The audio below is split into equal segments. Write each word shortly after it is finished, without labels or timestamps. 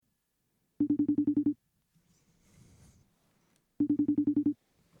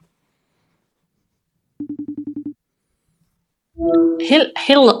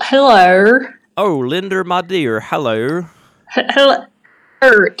Hello. Oh, Linda, my dear, hello. Hello.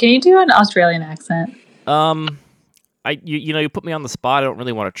 Can you do an Australian accent? You put me on the spot. I don't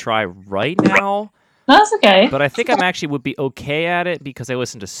really want to try right now, That's okay. but I think I'm actually would be okay at it because I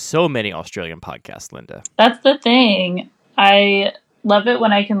listen to so many Australian podcasts, Linda. That's the thing. I love it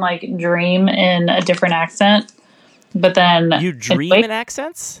when I can like dream in a different accent, but then You dream in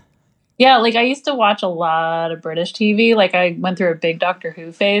accents? Yeah, like I used to watch a lot of British TV. Like I went through a big Doctor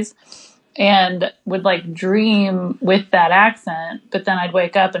Who phase and would like dream with that accent, but then I'd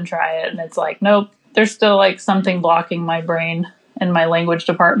wake up and try it and it's like, nope, there's still like something blocking my brain in my language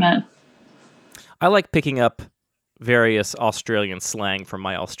department. I like picking up various Australian slang from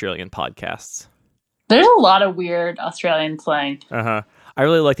my Australian podcasts. There's a lot of weird Australian slang. I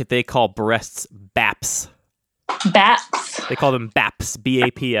really like that they call breasts baps. Bats. They call them baps,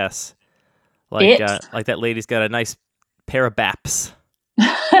 B-A-P-S. Like that lady's got a nice pair of baps.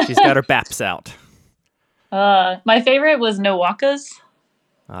 She's got her baps out. My favorite was no wakas.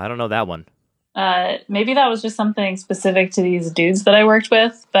 I don't know that one. Maybe that was just something specific to these dudes that I worked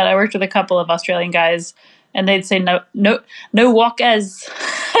with, but I worked with a couple of Australian guys and they'd say no wakas.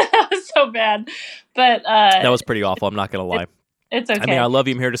 That was so bad. But that was pretty awful, I'm not gonna lie. It's okay. I mean, I love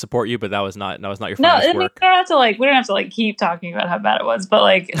you. I'm here to support you, but that was not your finest work. We don't have to keep talking about how bad it was, but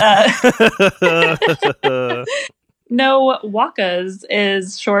no wakas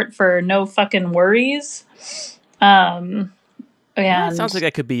is short for no fucking worries. And it sounds like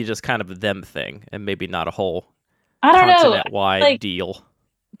that could be just kind of a them thing, and maybe not a whole continent-wide deal.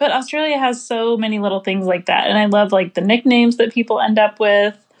 But Australia has so many little things like that, and I love the nicknames that people end up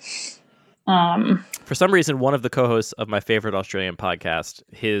with. For some reason, one of the co-hosts of my favorite Australian podcast,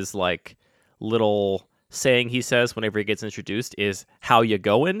 his little saying he says whenever he gets introduced is "How you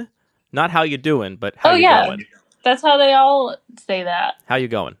going?" Not "How you doing," but "How you going?" That's how they all say that. How you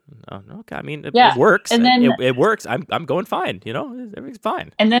going? Okay, I mean, it works. And then it works. I'm going fine. Everything's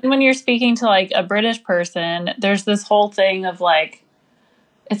fine. And then when you're speaking to a British person, there's this whole thing of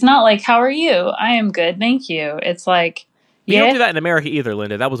it's not like "How are you?" I am good, thank you. It's like, you don't do that in America either,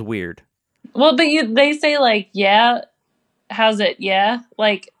 Linda. That was weird. Well, but they say yeah, how's it? Yeah,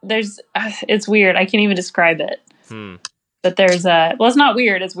 it's weird. I can't even describe it. But there's it's not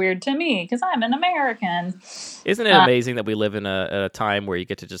weird. It's weird to me because I'm an American. Isn't it amazing that we live in a time where you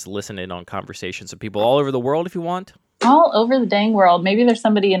get to just listen in on conversations of people all over the world if you want? All over the dang world. Maybe there's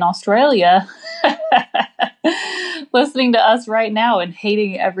somebody in Australia listening to us right now and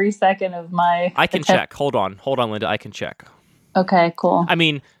hating every second of my... I can check. Hold on, Linda. I can check. Okay, cool. I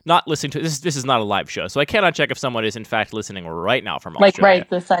mean, not listening to this is not a live show, so I cannot check if someone is in fact listening right now from Australia. Right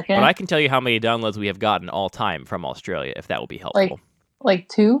this second. But I can tell you how many downloads we have gotten all time from Australia, if that will be helpful. Like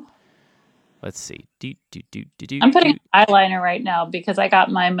 2? Let's see. I'm putting eyeliner right now because I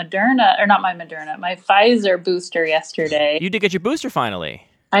got my my Pfizer booster yesterday. You did get your booster finally.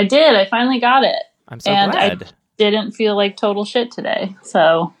 I did. I finally got it. I'm so glad. I didn't feel like total shit today,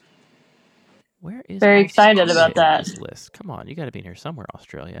 so... Where is very excited about that this list? Come on, you got to be in here somewhere,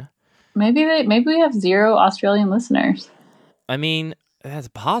 Australia. Maybe we have 0 Australian listeners. I mean, that's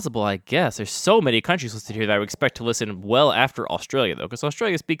possible, I guess. There's so many countries listed here that I would expect to listen well after Australia, though, because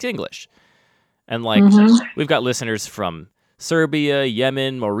Australia speaks English, and we've got listeners from Serbia,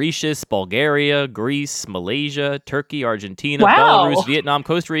 Yemen, Mauritius, Bulgaria, Greece, Malaysia, Turkey, Argentina, Belarus, Vietnam,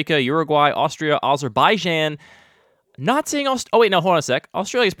 Costa Rica, Uruguay, Austria, Azerbaijan. Not seeing hold on a sec.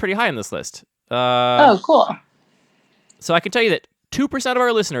 Australia's pretty high on this list. Cool. So I can tell you that 2% of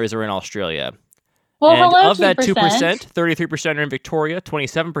our listeners are in Australia. Well, and hello, of that 2%, 33% are in Victoria,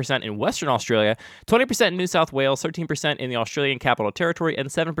 27% in Western Australia, 20% in New South Wales, 13% in the Australian Capital Territory, and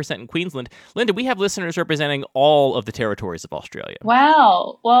 7% in Queensland. Linda, we have listeners representing all of the territories of Australia.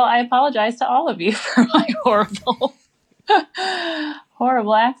 Wow. Well, I apologize to all of you for my horrible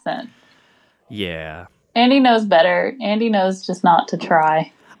accent. Yeah. Andy knows better. Andy knows just not to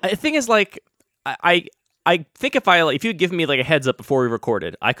try. The thing is, I think if you'd given me a heads up before we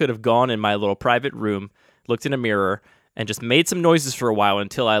recorded, I could have gone in my little private room, looked in a mirror, and just made some noises for a while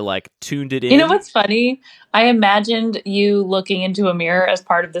until I tuned it in. You know what's funny? I imagined you looking into a mirror as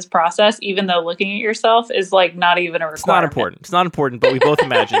part of this process, even though looking at yourself is not even a requirement. It's not important, but we both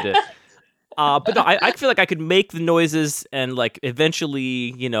imagined it. But no, I feel like I could make the noises and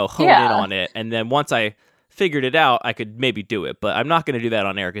eventually, hone in on it. And then once I figured it out, I could maybe do it. But I'm not going to do that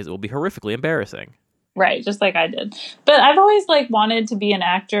on air because it will be horrifically embarrassing. Right, just like I did. But I've always wanted to be an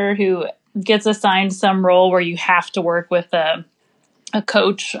actor who gets assigned some role where you have to work with a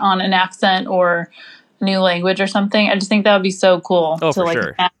coach on an accent or a new language or something. I just think that would be so cool. Oh, for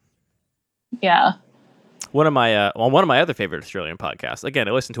sure. Yeah. One of my other favorite Australian podcasts. Again,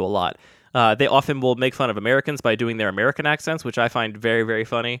 I listen to a lot. They often will make fun of Americans by doing their American accents, which I find very, very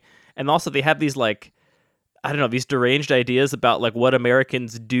funny. And also, they have these like, I don't know, these deranged ideas about like what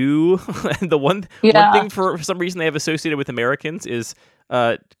Americans do. And the one thing for some reason they have associated with Americans is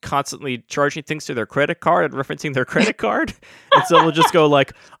constantly charging things to their credit card and referencing their credit card. And so they'll just go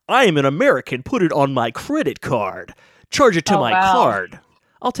like, "I am an American. Put it on my credit card. Charge it to my card.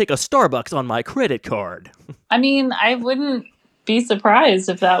 I'll take a Starbucks on my credit card." I mean, I wouldn't be surprised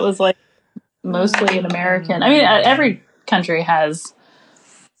if that was like mostly an American. I mean, every country has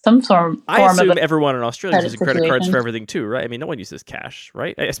some form I assume of everyone in Australia is using credit cards for everything too, right? I mean, no one uses cash,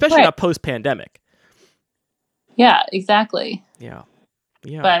 right? Especially not post-pandemic. Yeah, exactly. Yeah.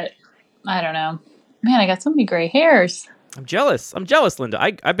 But I don't know. Man, I got so many gray hairs. I'm jealous, Linda.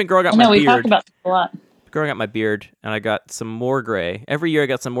 I've been growing out my beard. We talked about this a lot. Growing out my beard, and I got some more gray. Every year I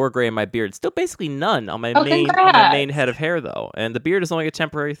got some more gray in my beard. Still basically none on my main head of hair, though. And the beard is only a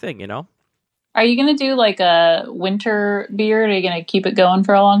temporary thing, you know? Are you going to do like a winter beard? Are you going to keep it going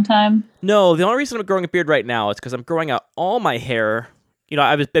for a long time? No, the only reason I'm growing a beard right now is because I'm growing out all my hair. You know,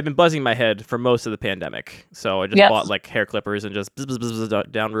 I've been buzzing my head for most of the pandemic. So I just bought like hair clippers and just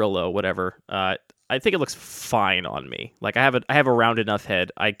down real low, whatever. I think it looks fine on me. Like I have a round enough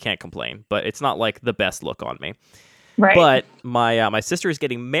head. I can't complain, but it's not like the best look on me. Right. But my sister is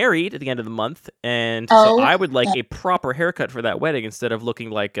getting married at the end of the month, and so I would like a proper haircut for that wedding instead of looking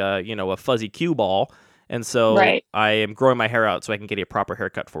like a fuzzy cue ball. And so I am growing my hair out so I can get a proper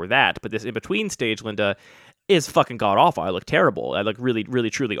haircut for that. But this in between stage, Linda, is fucking god awful. I look terrible. I look really, really,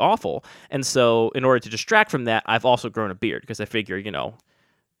 truly awful. And so in order to distract from that, I've also grown a beard because I figure,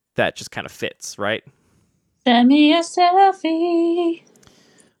 that just kind of fits, right? Send me a selfie.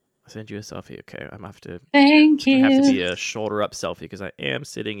 I'll send you a selfie. Okay, I'm gonna have to. Thank you. Have to be a shoulder up selfie because I am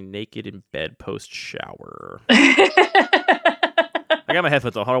sitting naked in bed post shower. I got my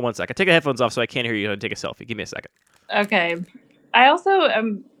headphones on. Hold on one sec. I take the headphones off so I can't hear you and take a selfie. Give me a second. Okay. I also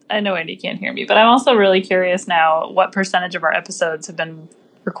I know Andy can't hear me, but I'm also really curious now what percentage of our episodes have been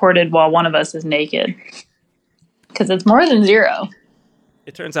recorded while one of us is naked. Because it's more than 0.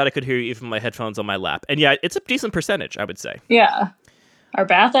 It turns out I could hear you even with my headphones on my lap. And yeah, it's a decent percentage, I would say. Yeah. Our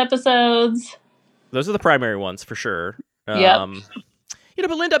bath episodes. Those are the primary ones for sure. Yep.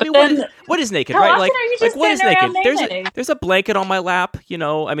 But Linda, I mean, what is naked, right? Like what is naked? There's a blanket on my lap.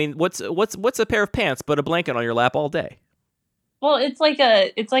 I mean, what's a pair of pants but a blanket on your lap all day? Well, it's like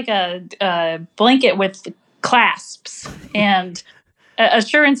a blanket with clasps and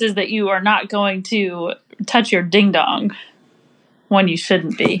assurances that you are not going to touch your ding dong when you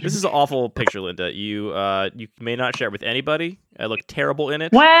shouldn't be. This is an awful picture, Linda. You may not share it with anybody. I look terrible in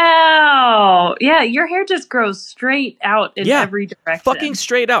it. Wow. Yeah, your hair just grows straight out in every direction. Fucking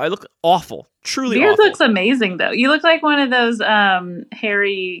straight out. I look awful. Truly Beard awful. Looks amazing, though. You look like one of those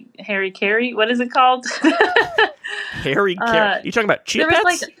Harry Carey. What is it called? Harry Carey. You talking about Chia Pets? There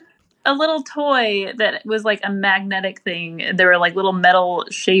was like a little toy that was like a magnetic thing. There were like little metal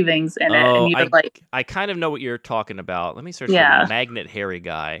shavings in it. And you would I kind of know what you're talking about. Let me search for Magnet Harry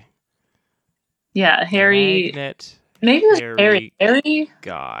guy. Yeah, Harry. Magnet. Maybe it was Harry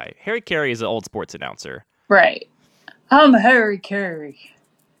guy. Harry Carey is an old sports announcer. Right. I'm Harry Carey.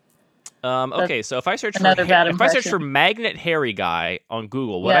 Okay, so if I search for Magnet Harry guy on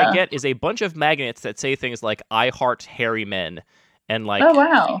Google, what I get is a bunch of magnets that say things like "I heart hairy men," and like, oh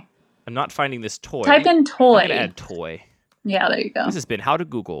wow, I'm not finding this toy. Type in toy. I'm gonna add toy. Yeah, there you go. This has been How to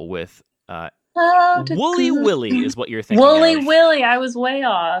Google with Wooly Willy is what you're thinking. Wooly Willy, I was way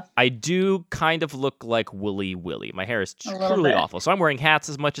off. I do kind of look like Wooly Willy. My hair is truly awful, so I'm wearing hats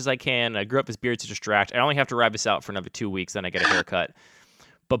as much as I can. I grew up as beard to distract. I only have to ride this out for another 2 weeks, then I get a haircut.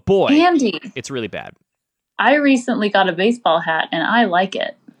 But boy, Andy, it's really bad. I recently got a baseball hat, and I like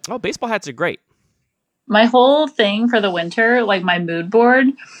it. Oh, baseball hats are great. My whole thing for the winter, like my mood board,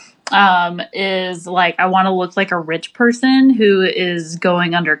 is like I want to look like a rich person who is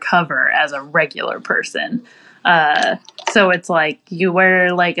going undercover as a regular person. So it's like you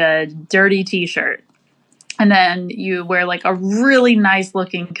wear like a dirty t-shirt, and then you wear like a really nice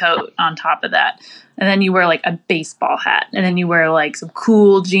looking coat on top of that. And then you wear like a baseball hat, and then you wear like some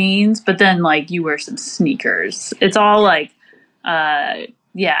cool jeans, but then like you wear some sneakers. It's all like, I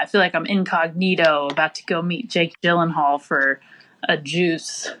feel like I'm incognito about to go meet Jake Gyllenhaal for a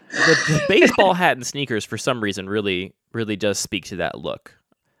juice. The baseball hat and sneakers, for some reason, really, really does speak to that look.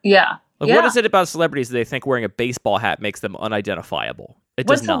 Yeah. What is it about celebrities that they think wearing a baseball hat makes them unidentifiable?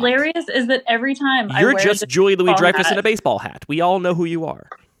 What's hilarious is that every time you're I wear just Julie Louis-Dreyfus in a baseball hat. We all know who you are.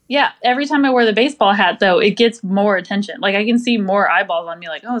 Yeah, every time I wear the baseball hat, though, it gets more attention. Like, I can see more eyeballs on me.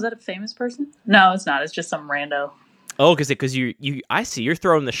 Like, oh, is that a famous person? No, it's not. It's just some rando. Oh, because I see you're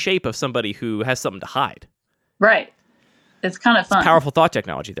throwing the shape of somebody who has something to hide. Right. It's kind of fun. It's powerful thought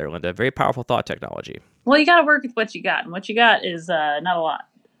technology there, Linda. Very powerful thought technology. Well, you got to work with what you got, and what you got is not a lot.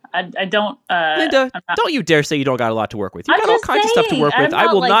 I don't. Linda, don't you dare say you don't got a lot to work with. You got all kinds of stuff to work with. I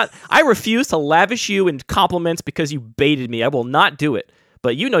will not. I refuse to lavish you in compliments because you baited me. I will not do it.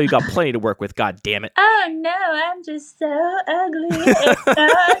 But you know you got plenty to work with. God damn it. Oh no, I'm just so ugly. It's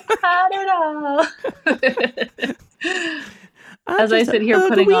not hot at all. As I sit here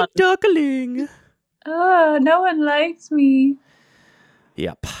putting on duckling. Oh, no one likes me.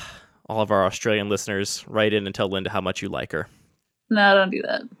 Yep. All of our Australian listeners, write in and tell Linda how much you like her. No, don't do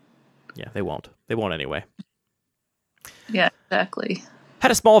that. Yeah, they won't. They won't anyway. Yeah, exactly.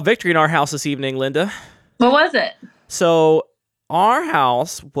 Had a small victory in our house this evening, Linda. What was it? So, our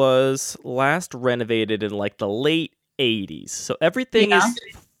house was last renovated in like the late 80s. So everything is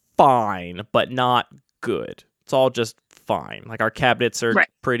fine, but not good. It's all just fine. Like our cabinets are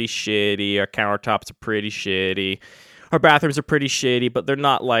pretty shitty. Our countertops are pretty shitty. Our bathrooms are pretty shitty, but they're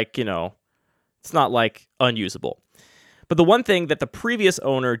not like, it's not like unusable. But the one thing that the previous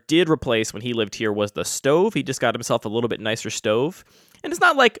owner did replace when he lived here was the stove. He just got himself a little bit nicer stove. And it's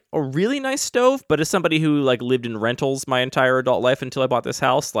not like a really nice stove, but as somebody who like lived in rentals my entire adult life until I bought this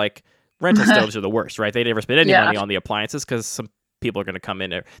house, like rental stoves are the worst, right? They never spend any money on the appliances because some people are going to come in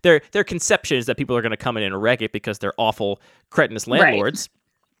there. Their conception is that people are going to come in and wreck it because they're awful, cretinous landlords. Right.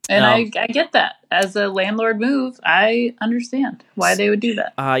 And I get that. As a landlord move, I understand why they would do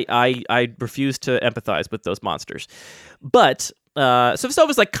that. I refuse to empathize with those monsters. But so the stove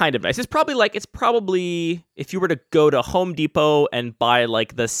is like kind of nice. It's probably if you were to go to Home Depot and buy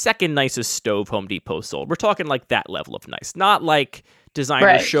like the second nicest stove Home Depot sold. We're talking like that level of nice, not like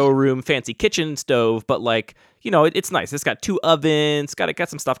designer showroom fancy kitchen stove, but like it's nice. It's got 2 ovens, got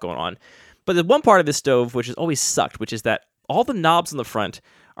some stuff going on. But the one part of this stove which has always sucked, which is that all the knobs on the front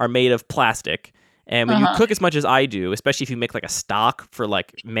are made of plastic. And when you cook as much as I do, especially if you make like a stock for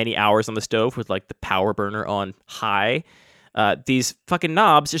like many hours on the stove with like the power burner on high, these fucking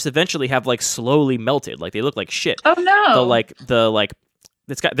knobs just eventually have like slowly melted. Like they look like shit. Oh no.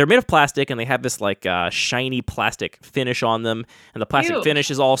 They're made of plastic and they have this like shiny plastic finish on them, and the plastic finish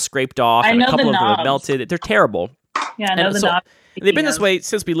is all scraped off and a couple of them have melted. They're terrible. Yeah, I know the knobs. They've been this way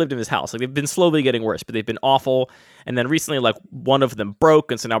since we lived in this house. Like they've been slowly getting worse, but they've been awful. And then recently, like one of them broke,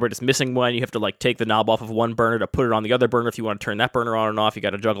 and so now we're just missing one. You have to like take the knob off of one burner to put it on the other burner if you want to turn that burner on and off. You got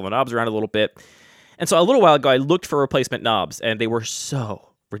to juggle the knobs around a little bit. And so a little while ago, I looked for replacement knobs, and they were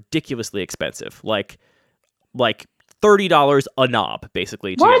so ridiculously expensive, like $30 a knob,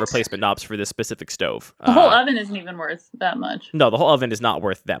 basically, to get replacement knobs for this specific stove. The whole oven isn't even worth that much. No, the whole oven is not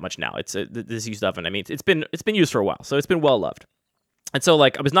worth that much now. It's this used oven. I mean, it's been used for a while, so it's been well loved. And so,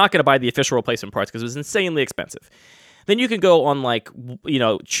 like, I was not going to buy the official replacement parts because it was insanely expensive. Then you can go on, like,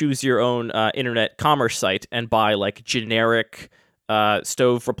 choose your own internet commerce site and buy, like, generic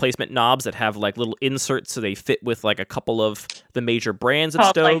stove replacement knobs that have, like, little inserts so they fit with, like, a couple of the major brands of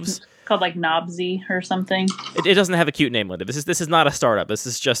stoves. Called, like, Knobsy or something. It doesn't have a cute name, Linda. This is not a startup. This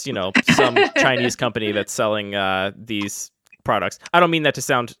is just, some Chinese company that's selling these products. I don't mean that to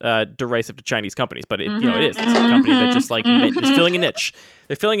sound derisive to Chinese companies, but it is. It's a company that just like is filling a niche.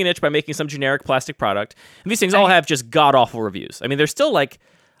 They're filling a niche by making some generic plastic product. And these things all have just god awful reviews. I mean, they're still like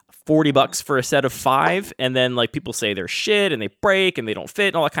 $40 for a set of 5, and then like people say they're shit and they break and they don't fit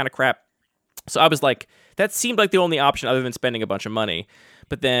and all that kind of crap. So I was like, that seemed like the only option other than spending a bunch of money.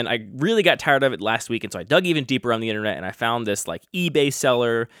 But then I really got tired of it last week, and so I dug even deeper on the internet, and I found this like eBay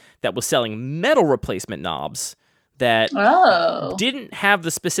seller that was selling metal replacement knobs that didn't have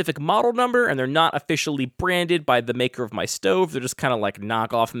the specific model number, and they're not officially branded by the maker of my stove. They're just kind of like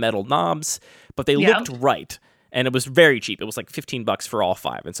knockoff metal knobs, but they looked right, and it was very cheap. It was like $15 for all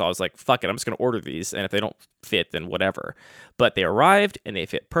 5, and so I was like, fuck it, I'm just going to order these, and if they don't fit, then whatever. But they arrived, and they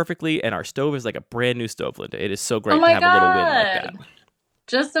fit perfectly, and our stove is like a brand new stove, Linda. It is so great to have a little win like that.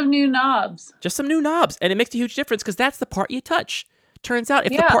 Just some new knobs. Just some new knobs, and it makes a huge difference because that's the part you touch. Turns out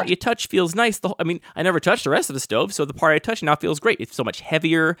if the part you touch feels nice, I never touched the rest of the stove, so the part I touch now feels great. It's so much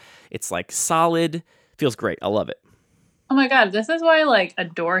heavier. It's like solid. Feels great. I love it. Oh my God. This is why like a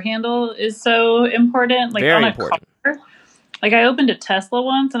door handle is so important. Like very on a important. car. Like I opened a Tesla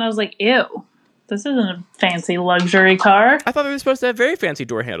once and I was like, ew, this isn't a fancy luxury car. I thought they were supposed to have very fancy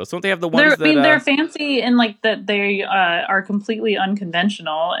door handles. Don't they have the ones they're fancy in like that they are completely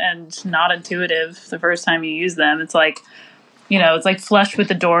unconventional and not intuitive the first time you use them. It's like, it's like flush with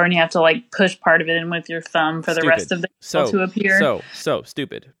the door, and you have to like push part of it in with your thumb for the rest of the handle to appear. So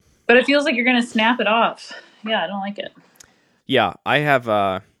stupid. But it feels like you're going to snap it off. Yeah, I don't like it. Yeah, I have.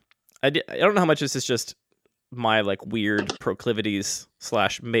 I don't know how much this is just my like weird proclivities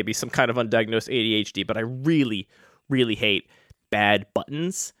 / maybe some kind of undiagnosed ADHD, but I really, really hate bad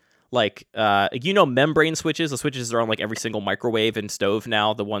buttons. Like, membrane switches. The switches are on like every single microwave and stove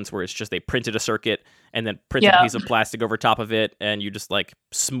now. The ones where it's just they printed a circuit and then printed a piece of plastic over top of it, and you just like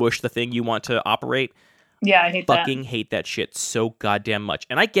smush the thing you want to operate. Yeah, I hate that. Fucking hate that shit so goddamn much.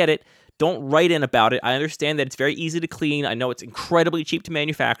 And I get it. Don't write in about it. I understand that it's very easy to clean. I know it's incredibly cheap to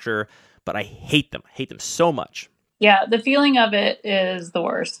manufacture, but I hate them. I hate them so much. Yeah, the feeling of it is the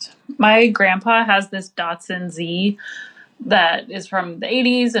worst. My grandpa has this Datsun Z that is from the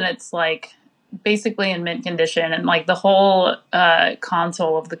 80s, and it's like basically in mint condition, and like the whole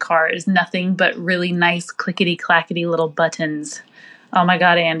console of the car is nothing but really nice clickety clackety little buttons. Oh my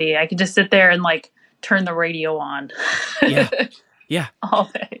god, Andy, I could just sit there and like turn the radio on. Yeah all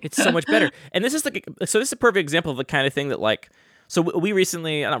day. It's so much better. And this is this is a perfect example of the kind of thing that like, so we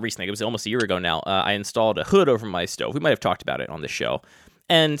recently, not recently, it was almost a year ago now, I installed a hood over my stove. We might have talked about it on the show,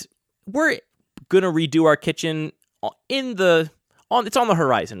 and we're gonna redo our kitchen it's on the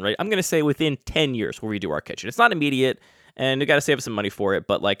horizon, right? I'm going to say within 10 years we'll redo our kitchen. It's not immediate, and we got to save up some money for it,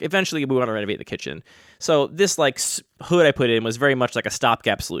 but like eventually we want to renovate the kitchen. So this like hood I put in was very much like a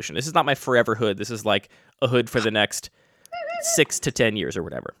stopgap solution. This is not my forever hood. This is like a hood for the next 6 to 10 years or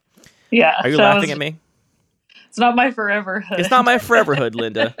whatever. Yeah. Are you laughing at me? It's not my forever hood. It's not my forever hood,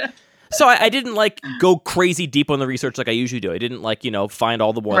 Linda. So I didn't like go crazy deep on the research like I usually do. I didn't like, find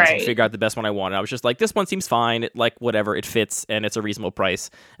all the ones and figure out the best one I wanted. I was just like, this one seems fine. It, like whatever, it fits and it's a reasonable price,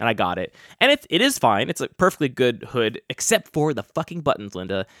 and I got it. And it is fine. It's a perfectly good hood, except for the fucking buttons,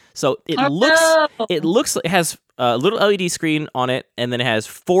 Linda. So it has a little LED screen on it, and then it has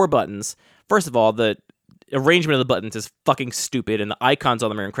 4 buttons. First of all, the arrangement of the buttons is fucking stupid, and the icons on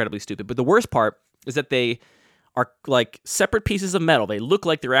them are incredibly stupid. But the worst part is that they are like separate pieces of metal. They look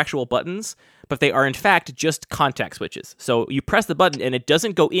like they're actual buttons, but they are in fact just contact switches. So you press the button and it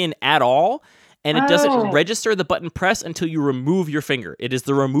doesn't go in at all, and it doesn't register the button press until you remove your finger. It is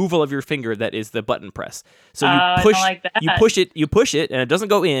the removal of your finger that is the button press. So you push it, and it doesn't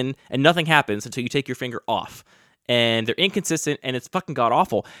go in, and nothing happens until you take your finger off. And they're inconsistent, and it's fucking god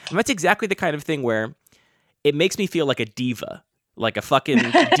awful. And that's exactly the kind of thing where it makes me feel like a diva. Like a fucking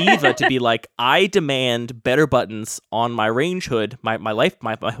diva to be like, I demand better buttons on my range hood, my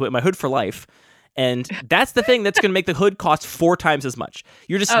hood for life. And that's the thing that's going to make the hood cost 4 times as much.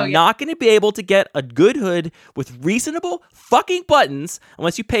 You're just not going to be able to get a good hood with reasonable fucking buttons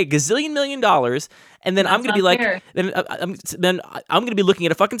unless you pay a gazillion $1 million. And then I'm going to be like, then I'm going to be looking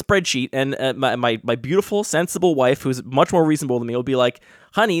at a fucking spreadsheet, and my beautiful, sensible wife, who's much more reasonable than me, will be like,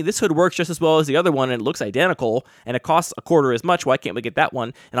 honey, this hood works just as well as the other one, and it looks identical, and it costs a quarter as much. Why can't we get that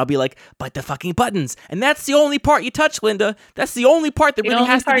one? And I'll be like, but the fucking buttons. And that's the only part you touch, Linda. That's the only part that really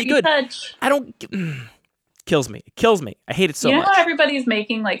has to be good. I don't... Kills me. I hate it so much. You know how everybody's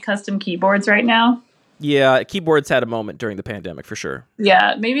making like custom keyboards right now? Yeah, keyboards had a moment during the pandemic for sure.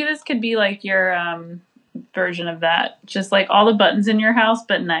 Yeah, maybe this could be like your version of that. Just like all the buttons in your house,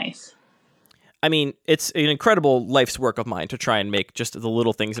 but nice. I mean, it's an incredible life's work of mine to try and make just the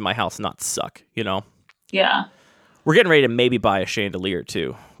little things in my house not suck, Yeah. We're getting ready to maybe buy a chandelier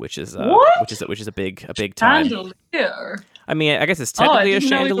too, which is a big time. Chandelier. I mean, I guess it's technically a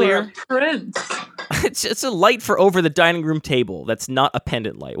chandelier. It's a light for over the dining room table. That's not a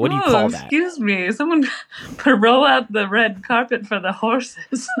pendant light. What do you call that? Excuse me. Someone roll out the red carpet for the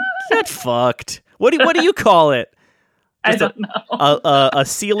horses. Get fucked. What do you call it? I don't know. A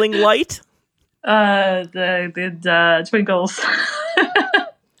ceiling light? The twinkles.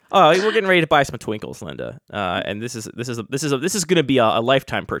 Oh, we're getting ready to buy some twinkles, Linda. And this is going to be a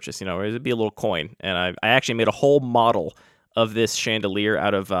lifetime purchase. It'll be a little coin, and I actually made a whole model of this chandelier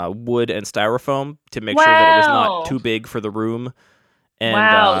out of wood and styrofoam to make sure that it was not too big for the room. And,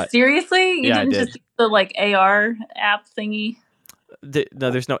 wow, seriously? You didn't did. just do the like AR app thingy?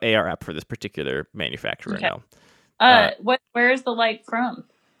 No, there's no AR app for this particular manufacturer. Okay. No. Where is the light from?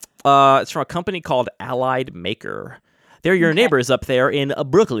 It's from a company called Allied Maker. They're your neighbors up there in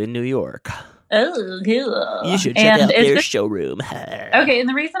Brooklyn, New York. Oh, cool. You should check out their showroom. Okay, and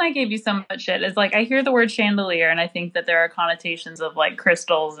the reason I gave you so much shit is like I hear the word chandelier and I think that there are connotations of like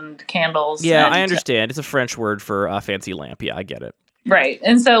crystals and candles. Yeah, I understand. It's a French word for a fancy lamp. Yeah, I get it. Right.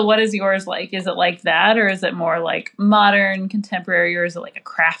 And so what is yours like? Is it like that, or is it more like modern, contemporary, or is it like a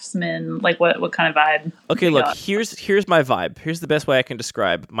craftsman? Like what kind of vibe? Okay, look, here's my vibe. Here's the best way I can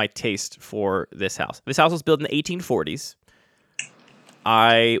describe my taste for this house. This house was built in the 1840s.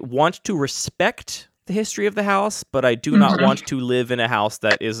 I want to respect the history of the house, but I do not want to live in a house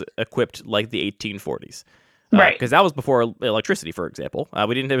that is equipped like the 1840s. Right. Because that was before electricity, for example.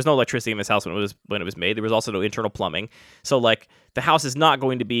 There was no electricity in this house when it was made. There was also no internal plumbing. So like the house is not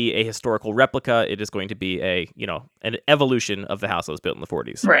going to be a historical replica. It is going to be an evolution of the house that was built in the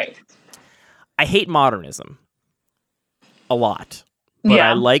 40s. Right. I hate modernism a lot. But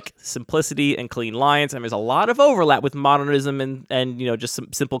I like simplicity and clean lines, and there's a lot of overlap with modernism and just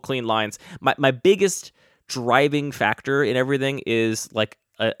some simple clean lines. My biggest driving factor in everything is like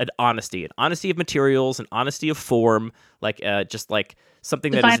an honesty of materials, an honesty of form, just like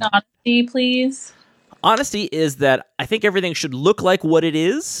something Define that is honesty, please. Honesty is that I think everything should look like what it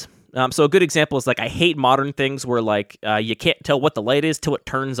is. So a good example is like I hate modern things where like you can't tell what the light is till it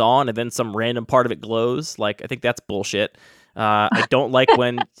turns on and then some random part of it glows. Like I think that's bullshit. I don't like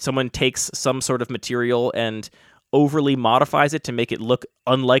when someone takes some sort of material and overly modifies it to make it look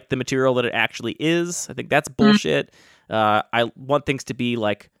unlike the material that it actually is. I think that's bullshit. I want things to be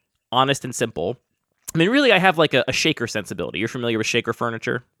like honest and simple. I mean, really, I have like a shaker sensibility. You're familiar with shaker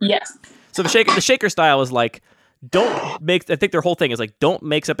furniture? Yes. So the shaker style is like, don't make. I think their whole thing is like, don't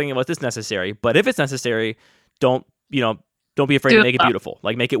make something about this necessary, but if it's necessary, don't be afraid to make it beautiful.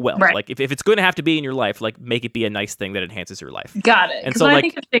 Like, make it well. Right. Like, if it's going to have to be in your life, like, make it be a nice thing that enhances your life. Got it. And so, when like, I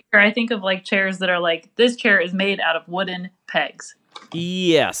think of shaker, I think of like chairs that are like, this chair is made out of wooden pegs.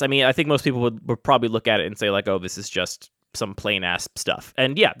 Yes, I mean, I think most people would probably look at it and say like, oh, this is just some plain ass stuff.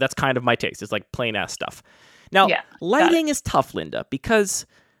 And yeah, that's kind of my taste. It's like plain ass stuff. Now, lighting is tough, Linda, because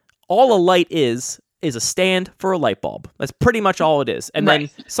all a light is a stand for a light bulb. That's pretty much all it is. And then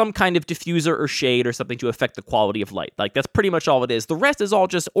some kind of diffuser or shade or something to affect the quality of light. Like, that's pretty much all it is. The rest is all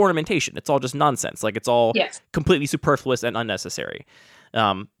just ornamentation. It's all just nonsense. Like, it's all completely superfluous and unnecessary.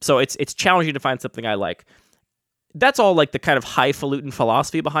 So it's challenging to find something I like. That's all like the kind of highfalutin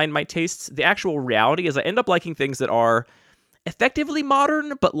philosophy behind my tastes. The actual reality is I end up liking things that are effectively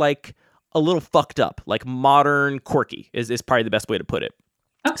modern, but like a little fucked up. Like modern quirky is probably the best way to put it.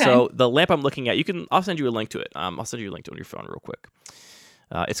 Okay. So the lamp I'm looking at, I'll send you a link to it. I'll send you a link to it on your phone real quick.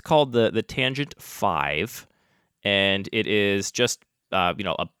 It's called the Tangent 5, and it is just a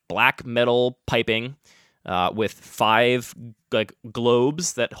black metal piping with 5 like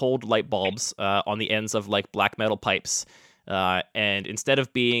globes that hold light bulbs on the ends of like black metal pipes. And instead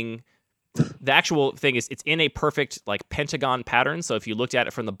of being the actual thing is it's in a perfect like pentagon pattern. So if you looked at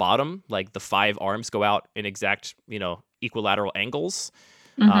it from the bottom, like the 5 arms go out in exact equilateral angles.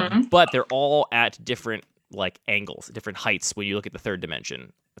 But they're all at different like angles, different heights when you look at the third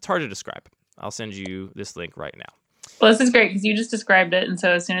dimension. It's hard to describe. I'll send you this link right now. Well, this is great because you just described it, and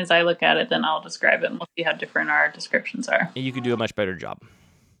so as soon as I look at it, then I'll describe it, and we'll see how different our descriptions are. And you can do a much better job.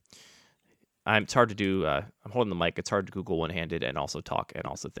 It's hard to do. I'm holding the mic. It's hard to Google one-handed and also talk and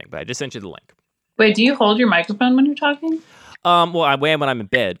also think. But I just sent you the link. Wait, do you hold your microphone when you're talking? Well, I am when I'm in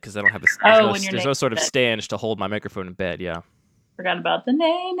bed because I don't have there's no sort of stand to hold my microphone in bed. Yeah. Forgot about the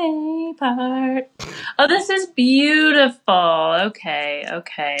nay part. Oh, this is beautiful.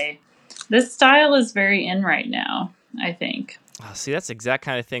 Okay. This style is very in right now, I think. Oh, see, that's the exact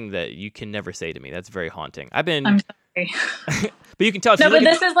kind of thing that you can never say to me. That's very haunting. I'm sorry. But you can tell. But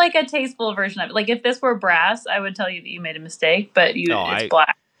this is like a tasteful version of it. Like if this were brass, I would tell you that you made a mistake, but it's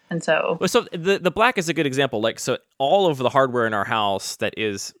black. And so the black is a good example. Like, so all of the hardware in our house that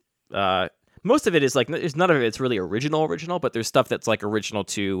is, most of it is like, none of it's really original, but there's stuff that's like original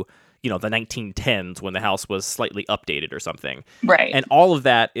to, the 1910s when the house was slightly updated or something. Right. And all of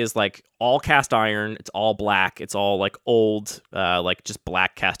that is like all cast iron. It's all black. It's all like old, like just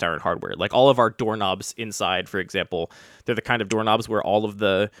black cast iron hardware. Like all of our doorknobs inside, for example, they're the kind of doorknobs where all of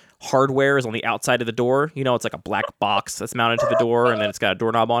the hardware is on the outside of the door. It's like a black box that's mounted to the door, and then it's got a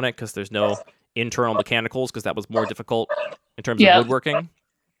doorknob on it because there's no internal mechanicals because that was more difficult in terms of woodworking.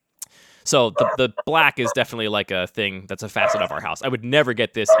 So the black is definitely like a thing that's a facet of our house. I would never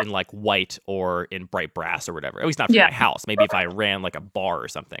get this in like white or in bright brass or whatever. At least not for my house. Maybe if I ran like a bar or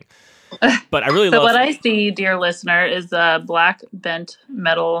something. But I really love... what I see, dear listener, is black bent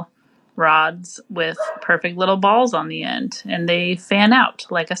metal rods with perfect little balls on the end. And they fan out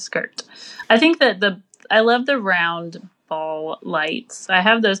like a skirt. I think that I love the round ball lights. I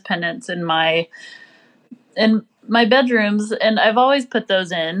have those pendants in my bedrooms, and I've always put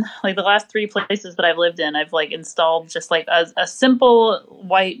those in. Like the last 3 places that I've lived in, I've like installed just like a simple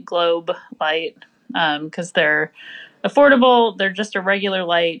white globe light because they're affordable. They're just a regular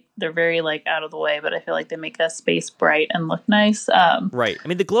light. They're very like out of the way, but I feel like they make a space bright and look nice. Right. I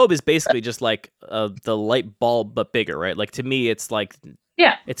mean, the globe is basically just like the light bulb, but bigger, right? Like to me, it's like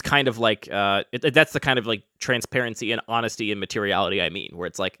Yeah. It's kind of like that's the kind of like transparency and honesty and materiality I mean, where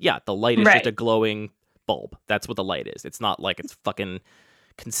it's like, yeah, the light is just a glowing bulb. That's what the light is. It's not like it's fucking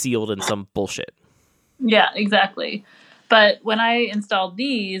concealed in some bullshit. Yeah, exactly. But when I installed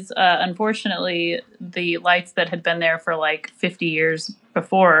these, unfortunately, the lights that had been there for like 50 years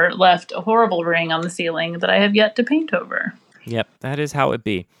before left a horrible ring on the ceiling that I have yet to paint over. Yep, that is how it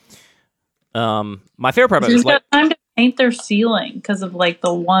be. My favorite part about Who's got time to paint their ceiling because of like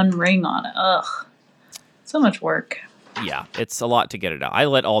the one ring on it? Ugh, so much work. Yeah, it's a lot to get it out. I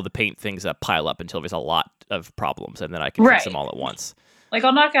let all the paint things pile up until there's a lot of problems, and then I can fix them all at once. Like,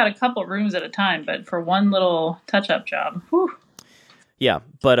 I'll knock out a couple rooms at a time, but for one little touch-up job, whew. Yeah,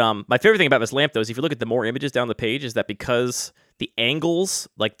 but my favorite thing about this lamp, though, is if you look at the more images down the page, is that because the angles,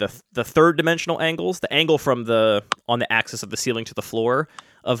 like the third dimensional angles, the angle from on the axis of the ceiling to the floor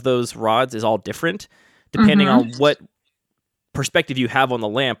of those rods is all different, depending on what perspective you have on the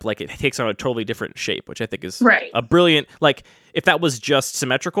lamp. Like, it takes on a totally different shape, which I think is a brilliant, like, if that was just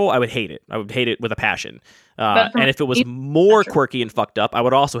symmetrical, I would hate it. I would hate it with a passion. And if it was more quirky and fucked up, I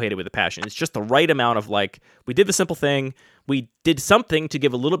would also hate it with a passion. It's just the right amount of, like, we did the simple thing, we did something to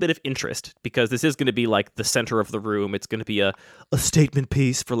give a little bit of interest, because this is going to be like the center of the room. It's going to be a statement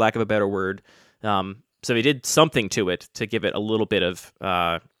piece, for lack of a better word. So we did something to it to give it a little bit of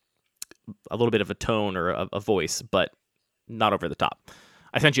a tone or a voice, but not over the top.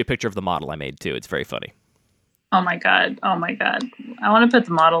 I sent you a picture of the model I made too. It's very funny. Oh my god. I want to put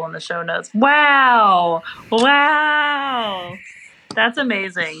the model in the show notes. Wow. That's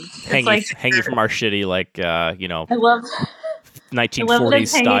amazing. Hanging from our shitty, I love 1940s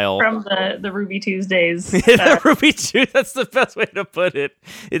style from the Ruby Tuesdays. Ruby Tuesdays. That's the best way to put it.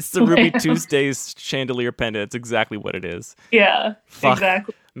 It's the Ruby Tuesdays chandelier pendant. It's exactly what it is. Yeah,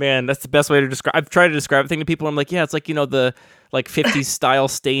 exactly. Man, that's the best way to describe. I've tried to describe everything to people. I'm like, yeah, it's like, the like 50s style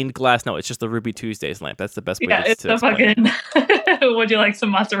stained glass. No, it's just the Ruby Tuesdays lamp. That's the best way to explain it. Would you like some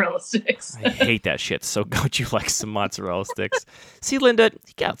mozzarella sticks? I hate that shit. So would you like some mozzarella sticks? See, Linda,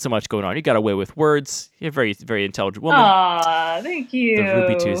 you got so much going on. You got a way with words. You're a very, very intelligent woman. Aw, thank you. The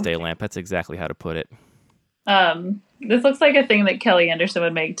Ruby Tuesday lamp. That's exactly how to put it. This looks like a thing that Kelly Anderson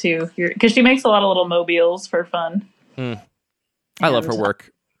would make too, because she makes a lot of little mobiles for fun. I love her work.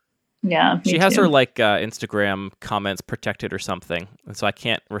 Yeah, she has her Instagram comments protected or something, and so I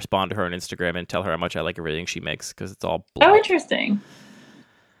can't respond to her on Instagram and tell her how much I like everything she makes, because it's all Oh, interesting.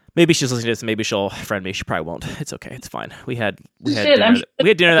 Maybe she's listening to this, and maybe she'll friend me. She probably won't. It's okay. It's fine. We had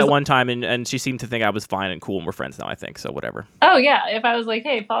dinner that one time, and she seemed to think I was fine and cool, and we're friends now, I think, so whatever. Oh, yeah. If I was like,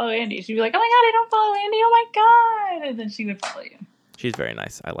 hey, follow Andy, she'd be like, oh my god, I don't follow Andy, oh my god, and then she would follow you. She's very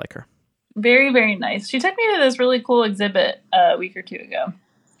nice. I like her. Very, very nice. She took me to this really cool exhibit a week or two ago.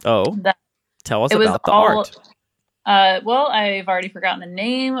 Oh, tell us about the art. Well, I've already forgotten the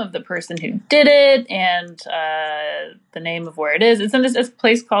name of the person who did it and the name of where it is. It's in this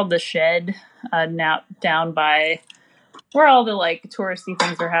place called The Shed, now down by where all the like touristy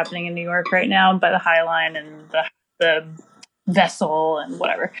things are happening in New York right now, by the High Line and the Vessel and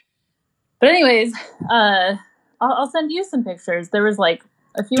whatever. But anyways, I'll send you some pictures. There was like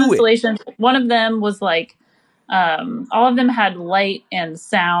a few installations. One of them was like all of them had light and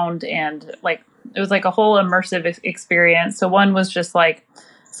sound, and like it was like a whole immersive experience. So one was just like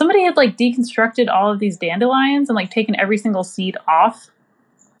somebody had like deconstructed all of these dandelions and like taken every single seed off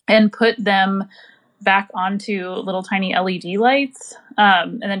and put them back onto little tiny LED lights,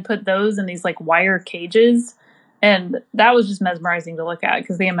 and then put those in these like wire cages. And that was just mesmerizing to look at,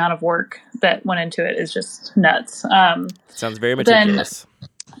 because the amount of work that went into it is just nuts. Sounds very meticulous.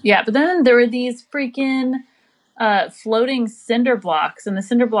 But then there were these freaking floating cinder blocks, and the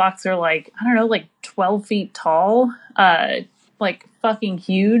cinder blocks are like, I don't know, like 12 feet tall, like fucking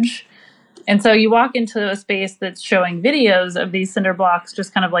huge. And so you walk into a space that's showing videos of these cinder blocks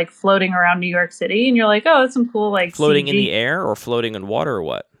just kind of like floating around New York City, and you're like, oh, that's some cool like floating CG. In the air or floating in water or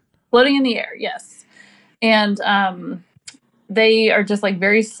what? Floating in the air, yes. And they are just like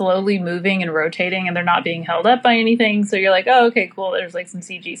very slowly moving and rotating, and they're not being held up by anything. So you're like, oh, okay, cool. There's like some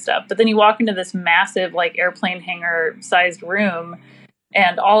CG stuff. But then you walk into this massive like airplane hangar sized room,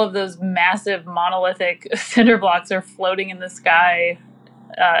 and all of those massive monolithic cinder blocks are floating in the sky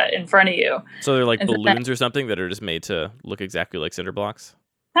in front of you. So they're like balloons or something that are just made to look exactly like cinder blocks?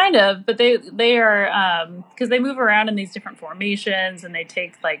 Kind of, but they are, because they move around in these different formations, and they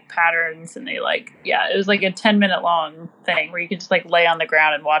take like patterns, and they like, it was like a 10-minute long thing where you could just like lay on the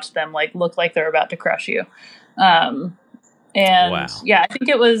ground and watch them like look like they're about to crush you. Wow. I think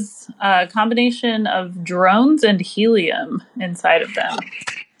it was a combination of drones and helium inside of them.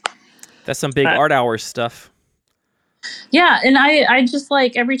 That's some big art hours stuff. Yeah, and I just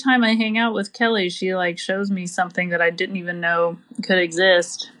like every time I hang out with Kelly, she like shows me something that I didn't even know could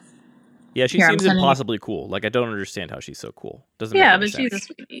exist. Yeah, she Here, I'm seems sending you. impossibly cool. Like, I don't understand how she's so cool. Doesn't make Yeah, any but she's a sense.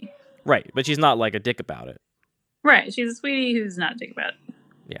 sweetie. Right, but she's not like a dick about it. Right, she's a sweetie who's not a dick about it.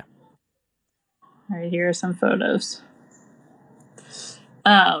 Yeah. All right, here are some photos.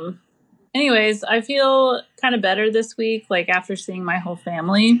 Anyways, I feel kind of better this week, like after seeing my whole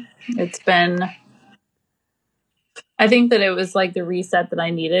family. I think that it was like the reset that I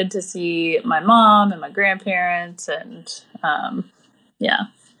needed to see my mom and my grandparents, and yeah.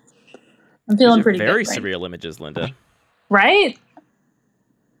 I'm feeling These are pretty very good. Right? surreal images, Linda. Right?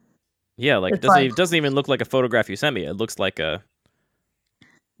 Yeah, like It's it doesn't even look like a photograph you sent me. It looks like a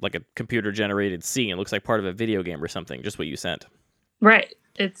computer generated scene. It looks like part of a video game or something, just what you sent. Right.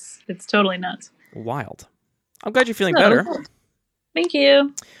 It's totally nuts. Wild. I'm glad you're feeling better. Thank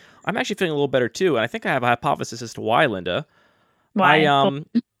you. I'm actually feeling a little better too, and I think I have a hypothesis as to why, Linda. Why?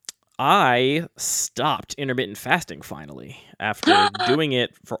 I stopped intermittent fasting finally after doing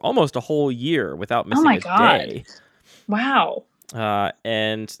it for almost a whole year without missing a day. Wow.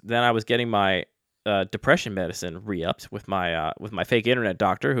 And then I was getting my depression medicine re-upped with my fake internet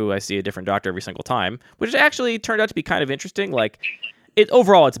doctor, who I see a different doctor every single time, which actually turned out to be kind of interesting. Like,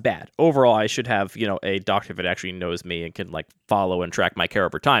 overall, it's bad. Overall, I should have, a doctor that actually knows me and can like follow and track my care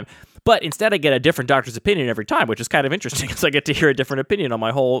over time. But instead, I get a different doctor's opinion every time, which is kind of interesting because I get to hear a different opinion on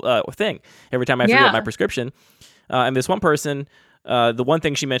my whole thing every time I forget my prescription. And this one person, the one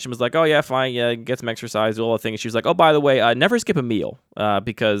thing she mentioned was like, oh, yeah, fine, yeah, get some exercise, do all the things. She was like, oh, by the way, never skip a meal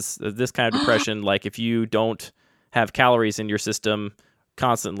because this kind of depression, like if you don't have calories in your system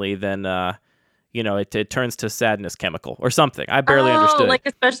constantly, then it turns to sadness chemical or something. I barely understood. Like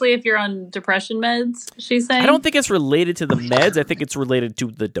especially if you're on depression meds, she's saying? I don't think it's related to the meds. I think it's related to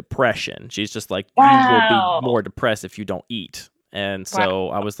the depression. She's just like, you will be more depressed if you don't eat. And so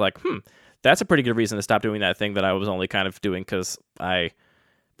I was like, that's a pretty good reason to stop doing that thing that I was only kind of doing because I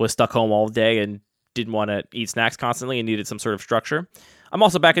was stuck home all day and didn't want to eat snacks constantly and needed some sort of structure. I'm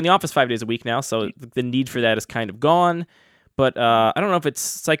also back in the office 5 days a week now, so the need for that is kind of gone. But I don't know if it's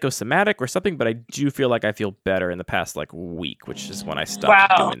psychosomatic or something, but I do feel like I feel better in the past week, which is when I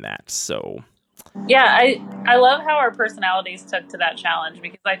stopped doing that. So yeah, I love how our personalities took to that challenge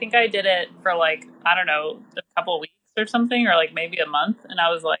because I think I did it for I don't know, a couple of weeks or something, or maybe a month, and I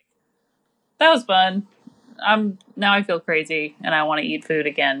was like, that was fun. Now I feel crazy and I want to eat food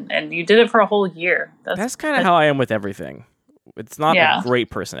again. And you did it for a whole year. That's kind of how I am with everything. It's not a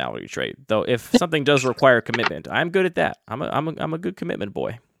great personality trait, though. If something does require commitment, I'm good at that. I'm a good commitment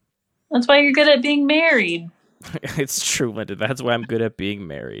boy. That's why you're good at being married. It's true, Linda. That's why I'm good at being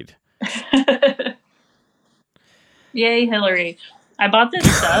married. Yay, Hillary! I bought this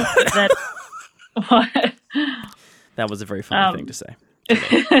stuff that. What? That was a very funny thing to say.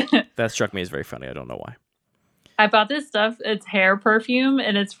 That struck me as very funny. I don't know why. I bought this stuff. It's hair perfume,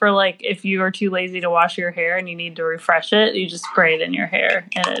 and it's for if you are too lazy to wash your hair and you need to refresh it, you just spray it in your hair,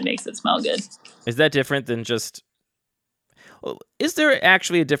 and it makes it smell good. Is that different than just... Is there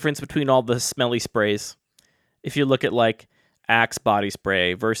actually a difference between all the smelly sprays? If you look at Axe body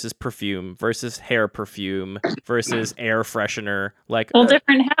spray versus perfume versus hair perfume versus air freshener,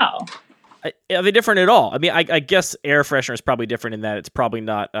 different how? Are they different at all? I mean, I guess air freshener is probably different in that it's probably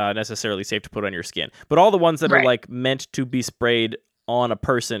not necessarily safe to put on your skin. But all the ones that are meant to be sprayed on a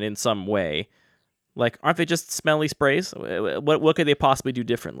person in some way, aren't they just smelly sprays? What could they possibly do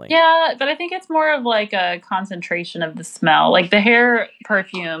differently? Yeah, but I think it's more of a concentration of the smell. The hair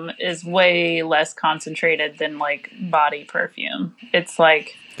perfume is way less concentrated than body perfume. It's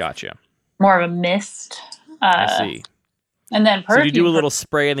Gotcha. More of a mist. I see. And then perfume. So do you do a little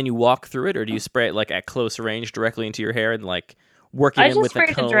spray and then you walk through it, or do you spray it at close range directly into your hair and work it in with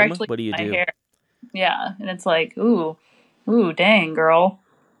a comb? What do you do? Hair. Yeah, and it's ooh, dang, girl.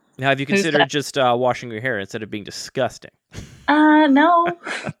 Now, have you considered just washing your hair instead of being disgusting? No.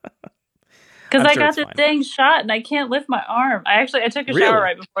 Because I got this dang shot and I can't lift my arm. I took a shower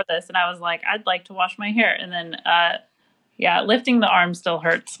right before this and I was like, I'd like to wash my hair. And then, lifting the arm still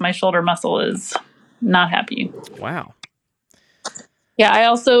hurts. My shoulder muscle is not happy. Wow.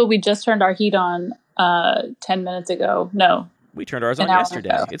 Yeah, we just turned our heat on 10 minutes ago. No. We turned ours on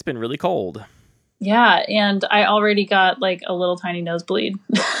yesterday. It's been really cold. Yeah, and I already got a little tiny nosebleed.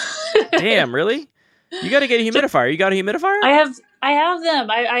 Damn, really? You got to get a humidifier. You got a humidifier? I have them.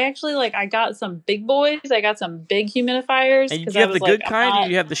 I actually I got some big boys. I got some big humidifiers. And do you have the good kind or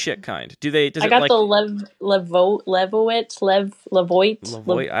do you have the shit kind? I got the Levoit.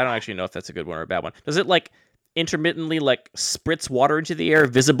 I don't actually know if that's a good one or a bad one. Does it intermittently spritz water into the air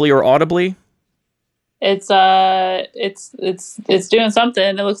visibly or audibly? It's doing something.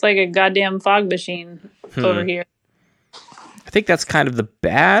 It looks like a goddamn fog machine over here. I think that's kind of the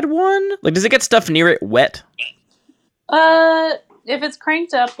bad one. Like, does it get stuff near it wet? If it's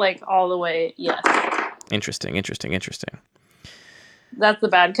cranked up like all the way, yes. Interesting. That's the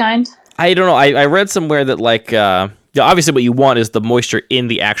bad kind. I don't know. I read somewhere that like obviously what you want is the moisture in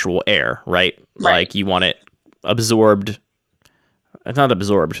the actual air, right? Like you want it absorbed. Not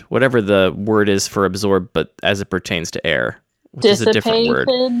absorbed. Whatever the word is for absorb, but as it pertains to air, which is a different word.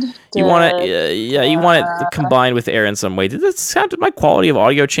 You want it, you want it combined with air in some way. Did my quality of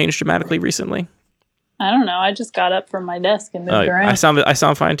audio change dramatically recently? I don't know. I just got up from my desk and moved around. I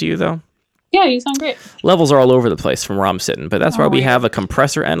sound fine to you though. Yeah, you sound great. Levels are all over the place from where I'm sitting, but that's why we have a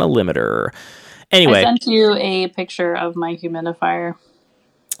compressor and a limiter. Anyway, I sent you a picture of my humidifier.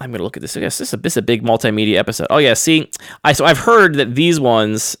 I'm going to look at this. I guess this is a big multimedia episode. Oh, yeah. See, so I've heard that these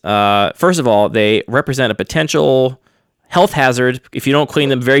ones, first of all, they represent a potential health hazard if you don't clean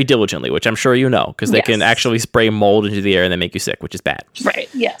them very diligently, which I'm sure you know, because they can actually spray mold into the air and then make you sick, which is bad. Right,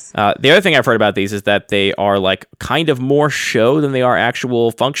 yes. The other thing I've heard about these is that they are like kind of more show than they are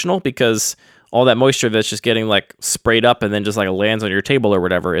actual functional, because all that moisture that's just getting like sprayed up and then just like lands on your table or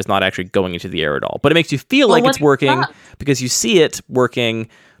whatever is not actually going into the air at all. But it makes you feel like it's working because you see it working,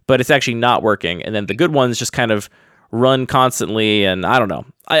 but it's actually not working. And then the good ones just kind of run constantly. And I don't know.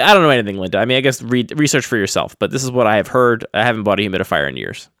 I don't know anything, Linda. I mean, I guess research for yourself, but this is what I have heard. I haven't bought a humidifier in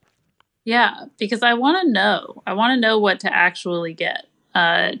years. Yeah, because I want to know. I want to know what to actually get.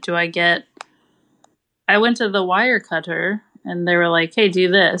 I went to the wire cutter and they were like, hey, do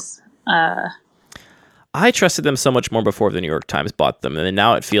this. I trusted them so much more before the New York Times bought them, and then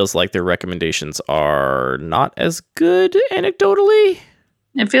now it feels like their recommendations are not as good anecdotally.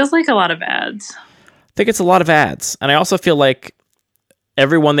 It feels like a lot of ads. I think it's a lot of ads, and I also feel like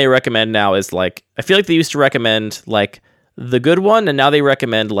everyone they recommend now is like, I feel like they used to recommend like the good one, and now they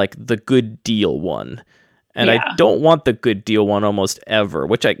recommend like the good deal one. And I don't want the good deal one almost ever,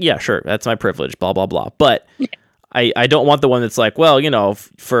 which sure, that's my privilege, blah, blah, blah. But I don't want the one that's like, well,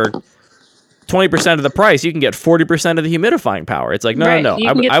 for 20% of the price, you can get 40% of the humidifying power. It's like, no.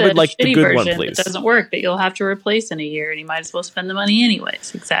 I would like the good one, please. It doesn't work, that you'll have to replace in a year, and you might as well spend the money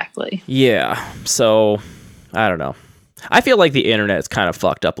anyways. Exactly. Yeah. So, I don't know. I feel like the internet is kind of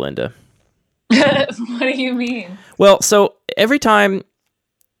fucked up, Linda. What do you mean? Well, so every time...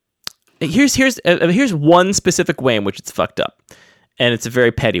 Here's one specific way in which it's fucked up, and it's a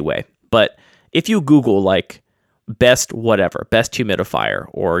very petty way. But if you Google like best humidifier,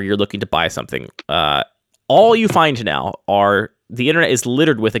 or you're looking to buy something, all you find now are the internet is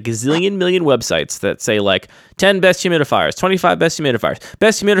littered with a gazillion million websites that say like 10 best humidifiers, 25 best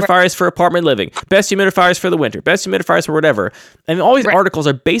humidifiers for apartment living, best humidifiers for the winter, best humidifiers for whatever, and all these articles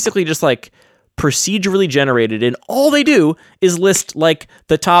are basically just like procedurally generated, and all they do is list like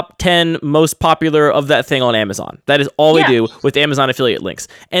the top 10 most popular of that thing on Amazon. That is all they do with Amazon affiliate links.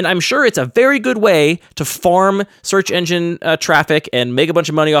 And I'm sure it's a very good way to farm search engine traffic and make a bunch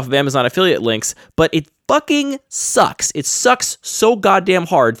of money off of Amazon affiliate links, but it fucking sucks. It sucks so goddamn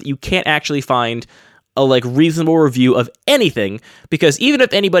hard that you can't actually find a like reasonable review of anything, because even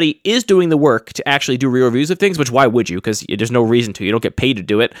if anybody is doing the work to actually do real reviews of things, which why would you? Because there's no reason to. You don't get paid to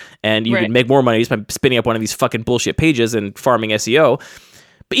do it, and you can make more money just by spinning up one of these fucking bullshit pages and farming SEO.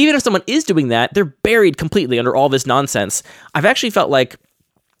 But even if someone is doing that, they're buried completely under all this nonsense. I've actually felt like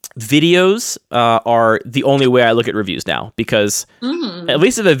videos are the only way I look at reviews now, because at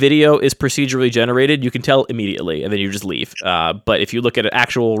least if a video is procedurally generated, you can tell immediately, and then you just leave. But if you look at an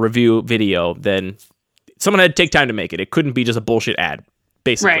actual review video, then someone had to take time to make it. It couldn't be just a bullshit ad,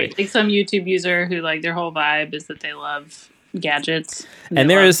 basically. Right, like some YouTube user who like their whole vibe is that they love gadgets. And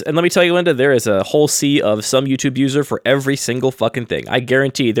let me tell you, Linda, there is a whole sea of some YouTube user for every single fucking thing. I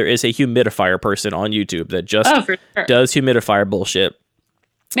guarantee there is a humidifier person on YouTube that just does humidifier bullshit.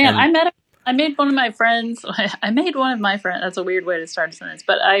 Man, I made one of my friends. That's a weird way to start a sentence,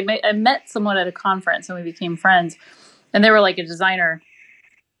 but I met someone at a conference and we became friends, and they were like a designer.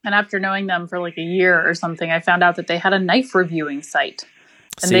 And after knowing them for like a year or something, I found out that they had a knife reviewing site.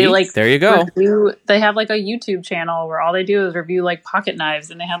 And they like, there you go. They have like a YouTube channel where all they do is review like pocket knives,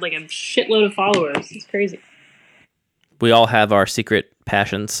 and they have like a shitload of followers. It's crazy. We all have our secret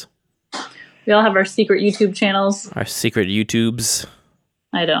passions. We all have our secret YouTube channels. Our secret YouTubes.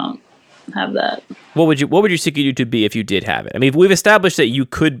 I don't have that. What would your secret YouTube be if you did have it? I mean, we've established that you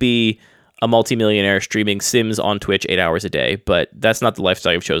could be a multimillionaire streaming Sims on Twitch 8 hours a day, but that's not the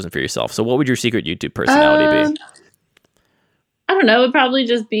lifestyle you've chosen for yourself. So what would your secret YouTube personality be? I don't know. It would probably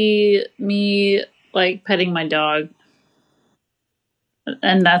just be me like petting my dog.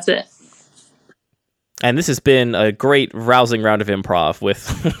 And that's it. And this has been a great rousing round of improv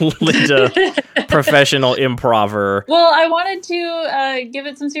with Linda, professional improver. Well, I wanted to give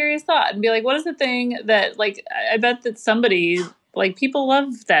it some serious thought and be like, what is the thing that, like, I bet that somebody, like, people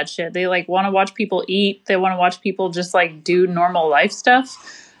love that shit. They, like, want to watch people eat. They want to watch people just, like, do normal life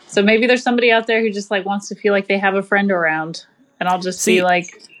stuff. So maybe there's somebody out there who just, like, wants to feel like they have a friend around. And I'll just be,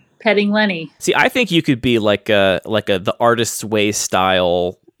 like, petting Lenny. See, I think you could be like the Artist's Way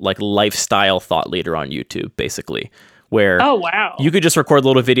style, like lifestyle thought leader on YouTube, basically, where you could just record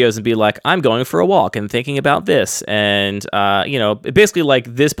little videos and be like, I'm going for a walk and thinking about this, and basically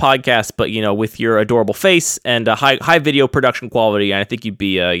like this podcast, but with your adorable face and a high video production quality. And I think you'd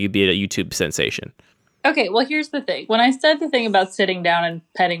be a YouTube sensation. Okay, well, here's the thing. When I said the thing about sitting down and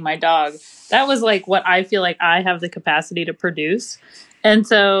petting my dog, that was like what I feel like I have the capacity to produce. And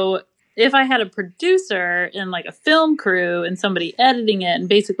so if I had a producer and like a film crew and somebody editing it and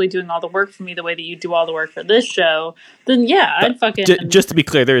basically doing all the work for me the way that you do all the work for this show, then yeah, I'd fucking... Just to be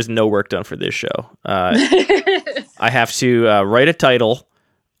clear, there is no work done for this show. I have to write a title.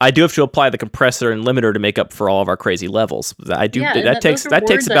 I do have to apply the compressor and limiter to make up for all of our crazy levels. I do. Yeah, that takes about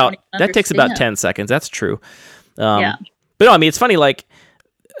 10 seconds. That's true. But no, I mean, it's funny, like,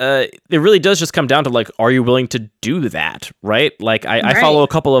 it really does just come down to, like, are you willing to do that, right? Like, I follow a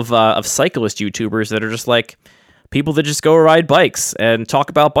couple of cyclist YouTubers that are just, like, people that just go ride bikes and talk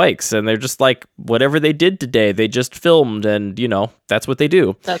about bikes, and they're just, like, whatever they did today, they just filmed, and, that's what they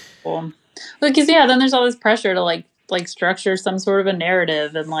do. That's cool. Because, then there's all this pressure to, like structure some sort of a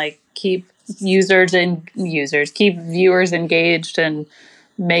narrative and, like, keep viewers engaged and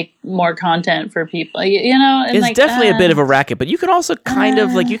make more content for people, and it's like, definitely a bit of a racket, but you can also kind of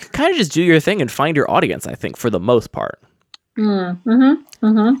just do your thing and find your audience, I think, for the most part.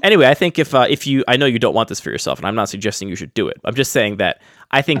 Anyway, I think if you, I know you don't want this for yourself, and I'm not suggesting you should do it. I'm just saying that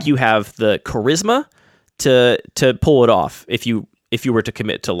I think you have the charisma to pull it off if you were to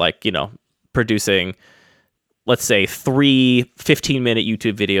commit to, like, producing, let's say, 3 15-minute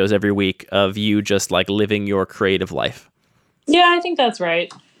YouTube videos every week of you just, like, living your creative life. Yeah, I think that's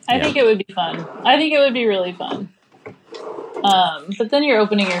right. I think it would be fun. I think it would be really fun. But then you're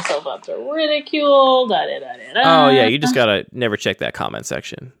opening yourself up to ridicule. Oh yeah, you just gotta never check that comment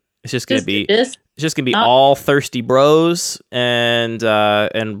section. It's just gonna be all thirsty bros and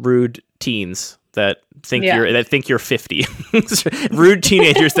rude teens that think you're 50. Rude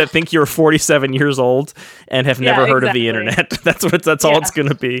teenagers that think you're 47 years old and have never heard of the internet. That's all it's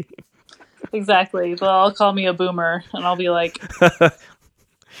gonna be. Exactly. Well, I'll call me a boomer, and I'll be like,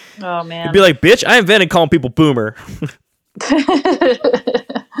 oh man. You'd be like, bitch, I invented calling people boomer.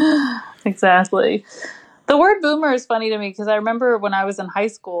 Exactly. The word boomer is funny to me because I remember when I was in high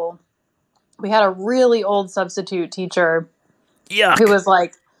school, we had a really old substitute teacher. Yuck. Who was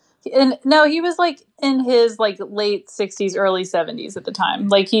like, he was like in his like late 60s, early 70s at the time.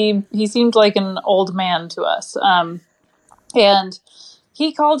 Like he seemed like an old man to us. And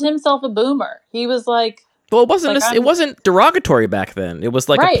he called himself a boomer. He was like, well, it wasn't derogatory back then. It was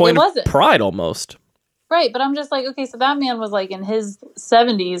like a point of pride almost. Right, but I'm just like, okay, so that man was like in his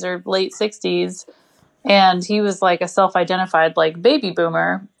 70s or late 60s, and he was like a self-identified like baby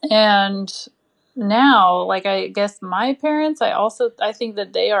boomer. And now, like, I guess my parents, I think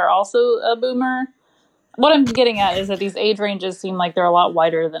that they are also a boomer. What I'm getting at is that these age ranges seem like they're a lot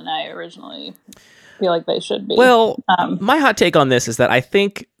wider than I originally feel like they should be. Well, my hot take on this is that I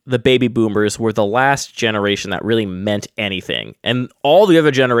think the baby boomers were the last generation that really meant anything. And all the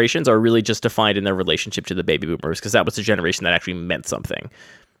other generations are really just defined in their relationship to the baby boomers, because that was the generation that actually meant something.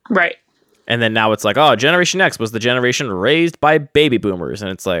 Right. And then now it's like, oh, Generation X was the generation raised by baby boomers.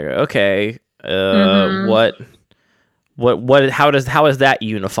 And it's like, okay, how is that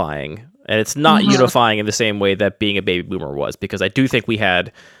unifying? And it's not unifying in the same way that being a baby boomer was, because I do think we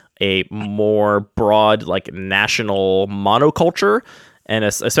had a more broad, like, national monoculture, and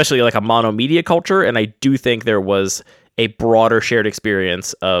especially like a monomedia culture. And I do think there was a broader shared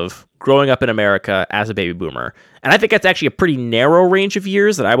experience of growing up in America as a baby boomer. And I think that's actually a pretty narrow range of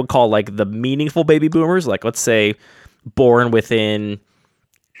years that I would call like the meaningful baby boomers. Like, let's say born within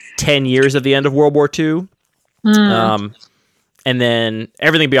 10 years of the end of World War II. And then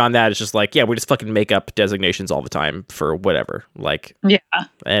everything beyond that is just like, yeah, we just fucking make up designations all the time for whatever. Like, yeah,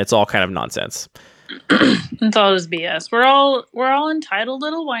 and it's all kind of nonsense. It's all just BS. We're all entitled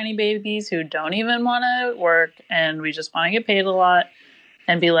little whiny babies who don't even want to work, and we just want to get paid a lot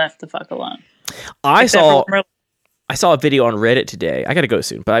and be left the fuck alone. I saw a video on Reddit today. I gotta go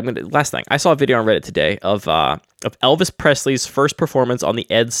soon, but last thing. I saw a video on Reddit today of Elvis Presley's first performance on the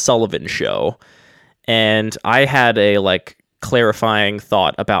Ed Sullivan Show, and I had a like clarifying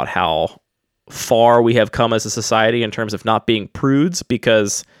thought about how far we have come as a society in terms of not being prudes,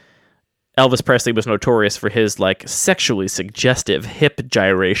 because Elvis Presley was notorious for his like sexually suggestive hip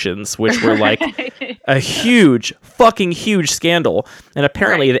gyrations, which were like a fucking huge scandal. And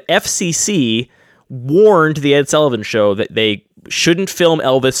apparently the FCC warned the Ed Sullivan Show that they shouldn't film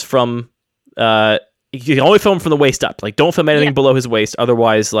Elvis from you can only film from the waist up. Like, don't film anything below his waist,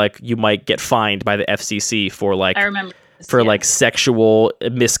 otherwise like you might get fined by the FCC for like I remember this, like sexual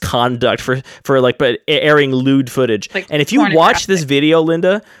misconduct, for like but airing lewd footage. Like, and if you watch this video,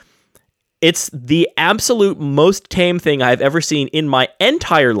 Linda, it's the absolute most tame thing I've ever seen in my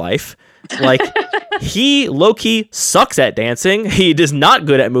entire life. Like, he low-key sucks at dancing. He is not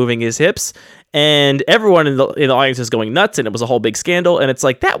good at moving his hips. And everyone in the audience is going nuts, and it was a whole big scandal. And it's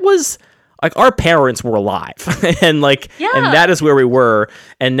like, that was... like, our parents were alive. And, like, and that is where we were.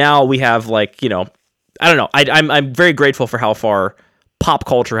 And now we have, like, you know... I don't know. I'm very grateful for how far pop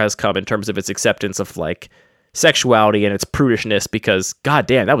culture has come in terms of its acceptance of, like, sexuality and its prudishness, because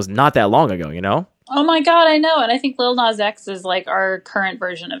goddamn, that was not that long ago, you know? Oh my god, I know. And I think Lil Nas X is like our current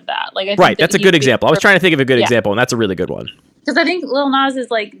version of that. Like, I think that's a good example. I was trying to think of a good example, and that's a really good one. Because I think Lil Nas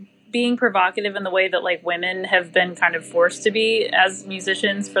is like being provocative in the way that like women have been kind of forced to be as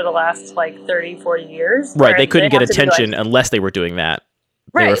musicians for the last like 30, 40 years. Right, they couldn't get attention unless they were doing that.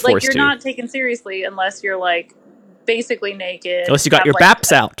 Right, like you're not taken seriously unless you're like basically naked. Unless you got your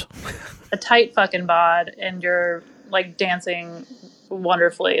baps out. A tight fucking bod, and you're like dancing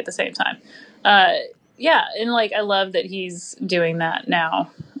wonderfully at the same time. Yeah, and like I love that he's doing that now.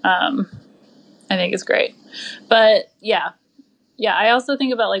 I think it's great. But yeah, I also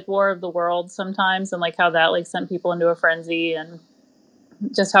think about like War of the Worlds sometimes, and like how that like sent people into a frenzy, and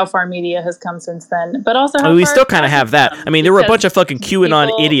just how far media has come since then. But also how we still kind of have that. I mean, there were a bunch of fucking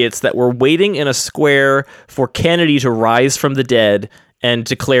QAnon idiots that were waiting in a square for Kennedy to rise from the dead and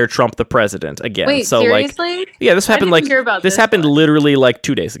declare Trump the president again. Wait, so seriously? Like, yeah, this happened like this happened literally like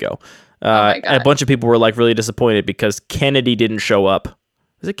 2 days ago. And a bunch of people were like really disappointed because Kennedy didn't show up.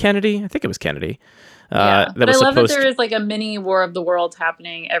 Was it Kennedy? I think it was Kennedy. But I love that there is like a mini War of the Worlds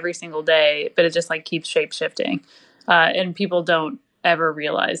happening every single day, but it just like keeps shape shifting, and people don't ever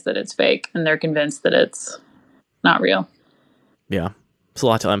realize that it's fake, and they're convinced that it's not real. Yeah, it's a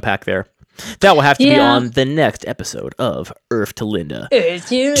lot to unpack there. That will have to be on the next episode of Earth to Linda.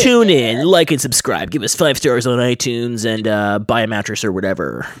 Tune in, like and subscribe. Give us 5 stars on iTunes, and buy a mattress or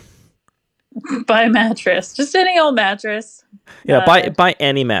whatever. Buy a mattress. Just any old mattress. Yeah, buy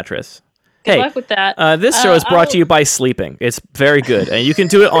any mattress. Good luck with that. This show is brought to you by sleeping. It's very good. And you can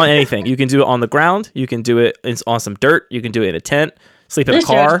do it on anything. You can do it on the ground. You can do it on some dirt. You can do it in a tent. Sleep in a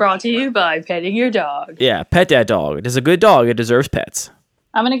car. This show is brought to you by petting your dog. Yeah, pet that dog. It is a good dog. It deserves pets.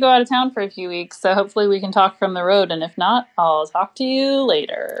 I'm going to go out of town for a few weeks, so hopefully we can talk from the road. And if not, I'll talk to you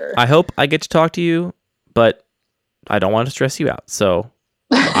later. I hope I get to talk to you, but I don't want to stress you out. So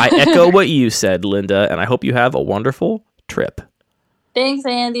I echo what you said, Linda, and I hope you have a wonderful trip. Thanks,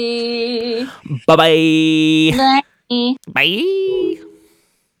 Andy. Bye-bye. Bye. Bye.